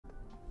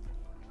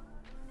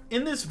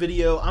In this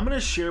video, I'm going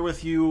to share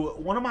with you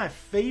one of my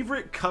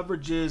favorite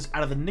coverages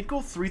out of the nickel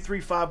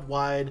 3-3-5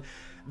 wide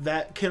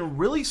that can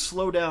really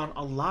slow down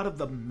a lot of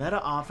the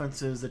meta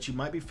offenses that you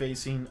might be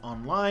facing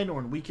online or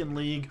in weekend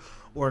league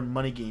or in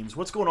money games.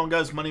 What's going on,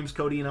 guys? My name is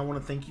Cody and I want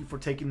to thank you for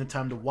taking the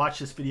time to watch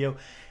this video.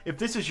 If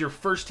this is your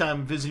first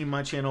time visiting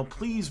my channel,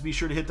 please be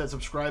sure to hit that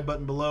subscribe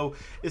button below.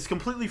 It's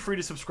completely free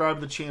to subscribe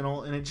to the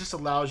channel and it just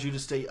allows you to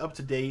stay up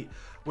to date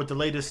with the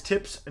latest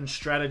tips and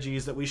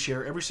strategies that we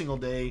share every single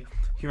day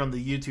here on the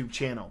YouTube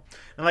channel.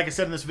 And like I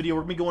said in this video,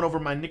 we're going to be going over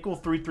my nickel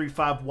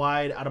 3-3-5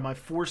 wide out of my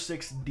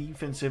 4-6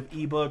 defensive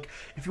ebook.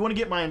 If you want to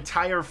get my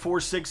entire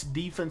 4-6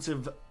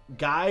 defensive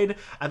guide,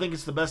 I think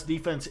it's the best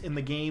defense in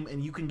the game,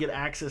 and you can get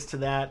access to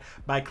that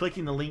by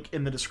clicking the link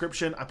in the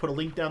description. I put a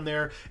link down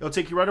there. It'll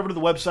take you right over to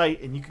the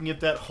website and you can get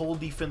that whole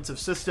defensive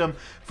system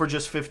for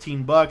just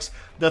 15 bucks.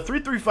 The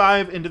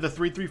 3-3-5 into the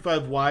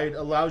 3-3-5 wide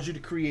allows you to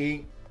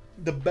create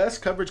the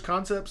best coverage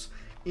concepts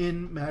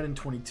in Madden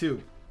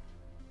 22.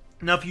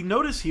 Now, if you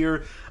notice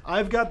here,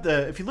 I've got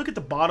the, if you look at the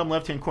bottom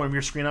left-hand corner of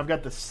your screen, I've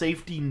got the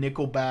safety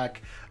nickelback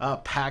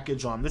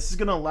package on. This is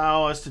going to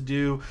allow us to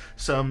do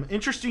some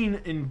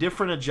interesting and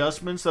different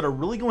adjustments that are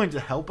really going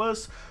to help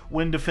us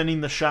when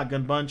defending the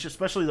shotgun bunch,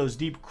 especially those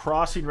deep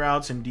crossing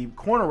routes and deep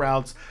corner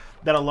routes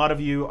that a lot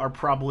of you are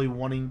probably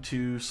wanting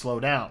to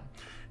slow down.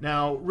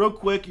 Now, real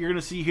quick, you're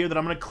going to see here that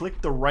I'm going to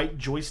click the right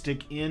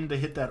joystick in to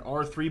hit that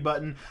R3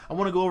 button. I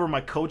want to go over my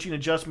coaching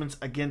adjustments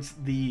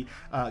against the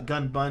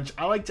gun bunch.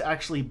 I like to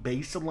actually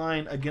base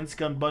align against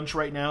gun bunch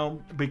right now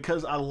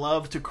because I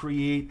love to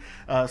create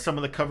some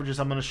of the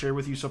coverages I'm going to share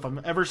with you. So if I'm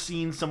ever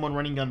seeing someone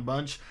running gun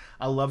bunch,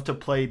 I love to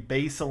play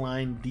base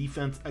align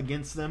defense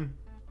against them.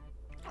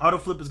 Auto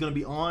flip is going to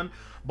be on.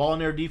 Ball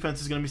and air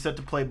defense is going to be set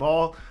to play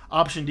ball.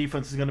 Option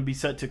defense is going to be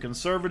set to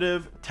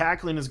conservative.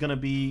 Tackling is going to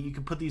be, you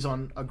can put these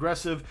on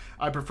aggressive.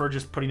 I prefer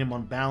just putting them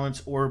on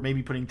balance or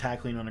maybe putting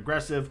tackling on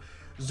aggressive.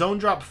 Zone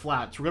drop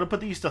flats, we're going to put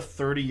these to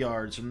 30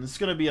 yards, and this is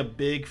going to be a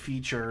big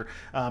feature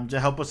to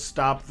help us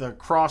stop the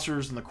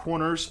crossers and the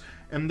corners.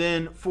 And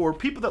then for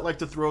people that like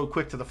to throw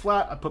quick to the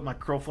flat, I put my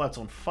curl flats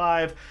on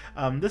 5.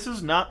 This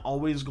is not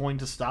always going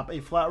to stop a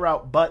flat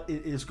route, but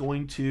it is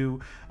going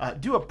to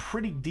do a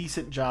pretty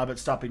decent job at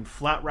stopping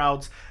flat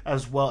routes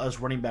as well as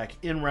running back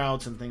in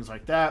routes and things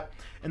like that.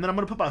 And then I'm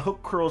going to put my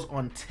hook curls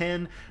on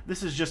 10.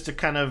 This is just to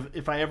kind of,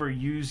 if I ever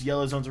use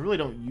yellow zones, I really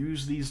don't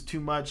use these too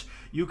much.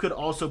 You could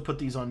also put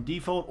these on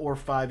default or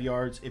 5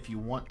 yards if you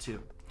want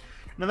to.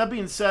 Now, that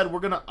being said, we're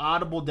going to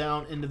audible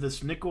down into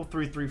this nickel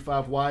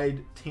 3-3-5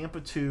 wide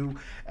Tampa 2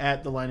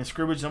 at the line of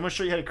scrimmage. And I'm going to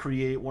show you how to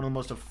create one of the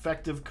most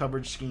effective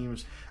coverage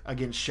schemes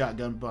against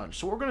shotgun bunch.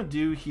 So what we're going to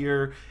do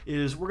here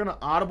is we're going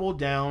to audible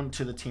down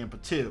to the Tampa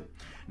 2.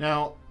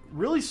 Now,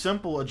 really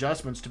simple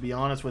adjustments, to be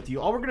honest with you.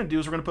 All we're going to do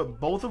is we're going to put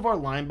both of our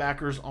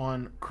linebackers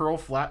on curl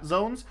flat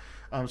zones.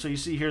 So you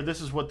see here,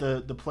 this is what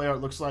the play art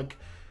looks like.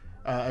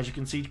 As you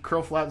can see,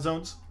 curl flat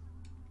zones.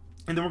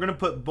 And then we're going to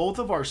put both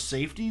of our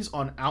safeties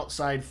on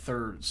outside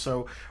thirds.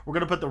 So we're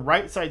going to put the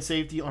right side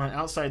safety on an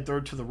outside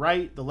third to the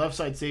right, the left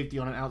side safety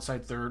on an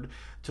outside third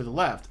to the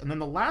left. And then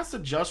the last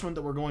adjustment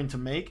that we're going to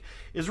make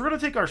is we're going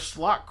to take our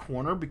slot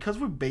corner, because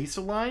we base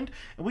aligned,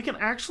 and we can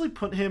actually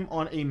put him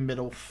on a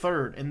middle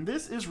third. And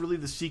this is really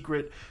the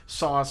secret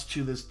sauce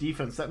to this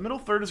defense. That middle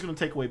third is going to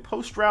take away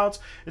post routes.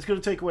 It's going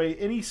to take away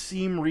any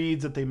seam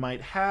reads that they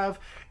might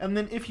have. And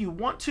then if you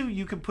want to,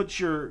 you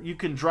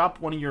can drop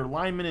one of your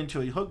linemen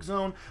into a hook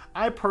zone.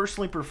 I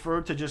personally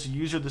prefer to just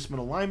use this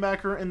middle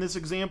linebacker in this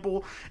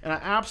example, and I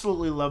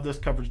absolutely love this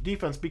coverage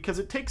defense because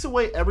it takes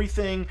away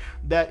everything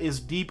that is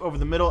deep over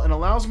the middle and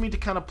allows me to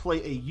kind of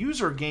play a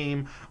user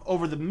game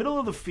over the middle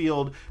of the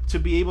field to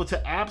be able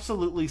to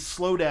absolutely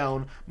slow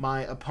down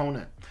my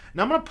opponent.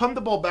 Now I'm going to punt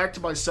the ball back to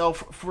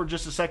myself for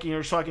just a second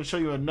here so I can show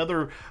you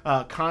another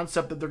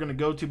concept that they're going to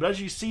go to. But as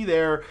you see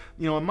there,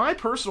 you know, in my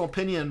personal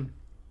opinion,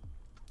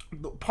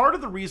 part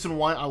of the reason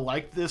why I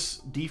like this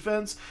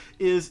defense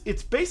is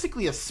it's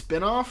basically a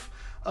spinoff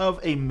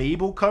of a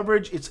Mabel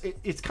coverage.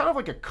 It's kind of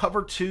like a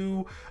cover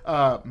 2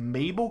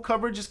 Mabel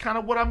coverage is kind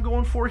of what I'm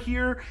going for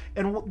here.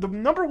 And the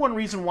number one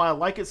reason why I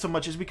like it so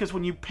much is because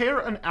when you pair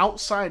an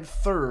outside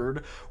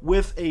third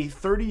with a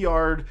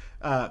 30-yard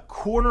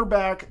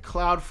cornerback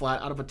cloud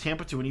flat out of a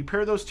Tampa 2, and you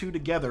pair those two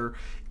together,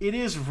 it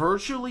is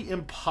virtually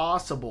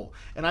impossible,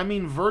 and I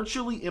mean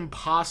virtually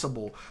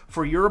impossible,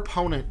 for your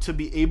opponent to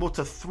be able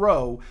to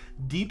throw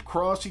deep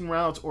crossing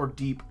routes or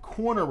deep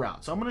corner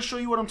routes. So I'm going to show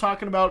you what I'm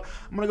talking about.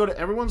 I'm going to go to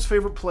everyone's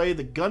favorite play,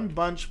 the gun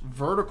bunch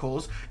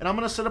verticals, and I'm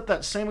going to set up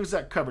that same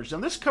exact coverage. Now,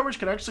 this coverage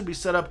can actually be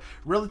set up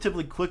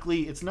relatively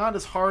quickly. It's not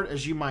as hard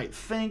as you might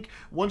think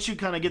once you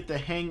kind of get the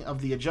hang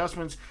of the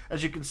adjustments.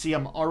 As you can see,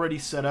 I'm already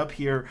set up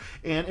here,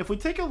 and if we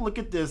take a look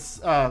at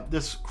this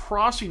this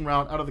crossing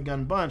route out of the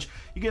gun bunch,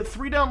 you get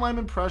 3 down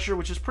lineman pressure,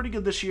 which is pretty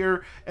good this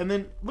year, and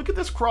then look at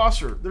this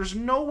crosser. There's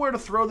nowhere to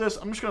throw this.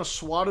 I'm just going to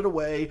swat it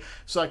away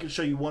so I can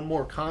show you one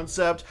more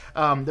concept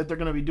that they're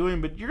going to be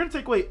doing, but you're going to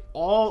take away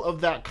all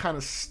of that kind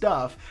of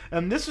stuff, and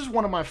And this is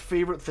one of my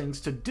favorite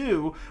things to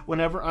do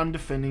whenever I'm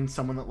defending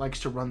someone that likes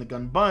to run the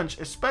gun bunch,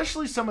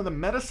 especially some of the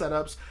meta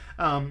setups,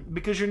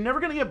 because you're never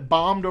going to get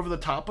bombed over the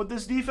top with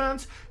this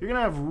defense. You're going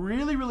to have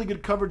really, really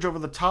good coverage over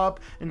the top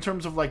in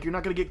terms of, like, you're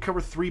not going to get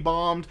cover 3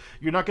 bombed.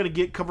 You're not going to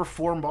get cover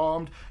 4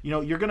 bombed. You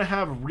know, you're going to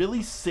have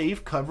really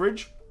safe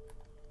coverage,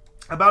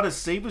 about as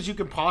safe as you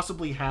can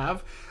possibly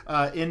have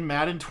in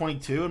Madden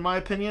 22, in my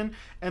opinion.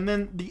 And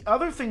then the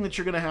other thing that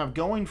you're going to have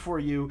going for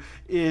you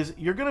is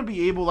you're going to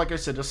be able, like I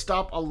said, to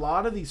stop a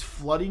lot of these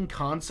flooding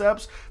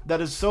concepts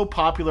that is so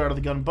popular out of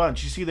the gun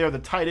bunch. You see there the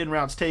tight end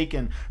route's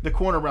taken, the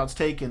corner route's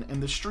taken,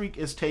 and the streak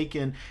is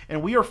taken,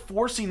 and we are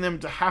forcing them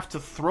to have to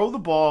throw the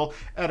ball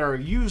at our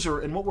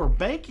user. And what we're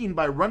banking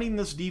by running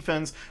this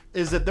defense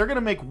is that they're going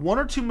to make 1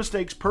 or 2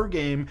 mistakes per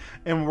game,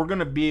 and we're going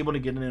to be able to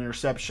get an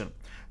interception.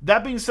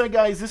 That being said,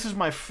 guys, this is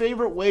my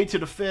favorite way to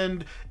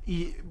defend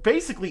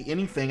basically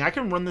anything. I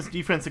can run this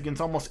defense against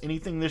almost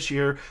anything this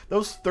year.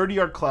 Those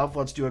 30-yard cloud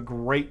floods do a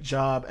great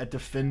job at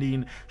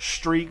defending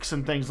streaks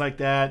and things like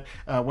that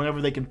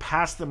whenever they can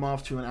pass them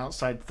off to an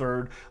outside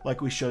third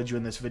like we showed you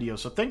in this video.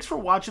 So thanks for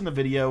watching the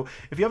video.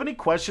 If you have any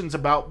questions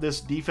about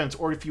this defense,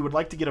 or if you would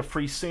like to get a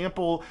free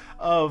sample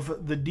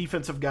of the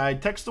defensive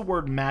guide, text the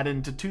word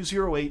Madden to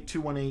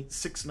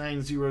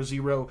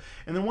 208-218-6900.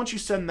 And then once you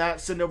send that,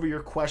 send over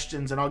your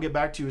questions, and I'll get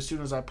back to you as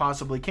soon as I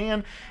possibly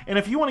can. And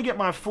if you want to get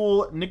my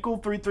full nickel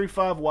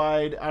 335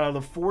 wide out of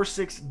the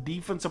 4-6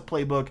 defensive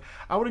playbook,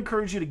 I would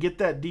encourage you to get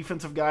that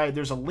defensive guide.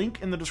 There's a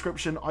link in the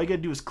description. All you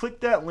gotta do is click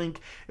that link.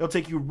 It'll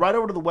take you right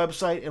over to the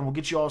website, and we'll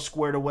get you all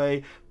squared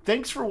away.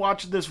 Thanks for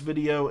watching this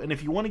video, and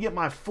if you want to get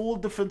my full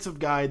defensive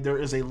guide, there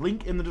is a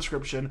link in the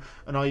description,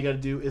 and all you gotta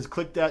do is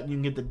click that, and you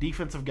can get the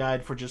defensive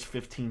guide for just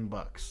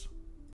 $15.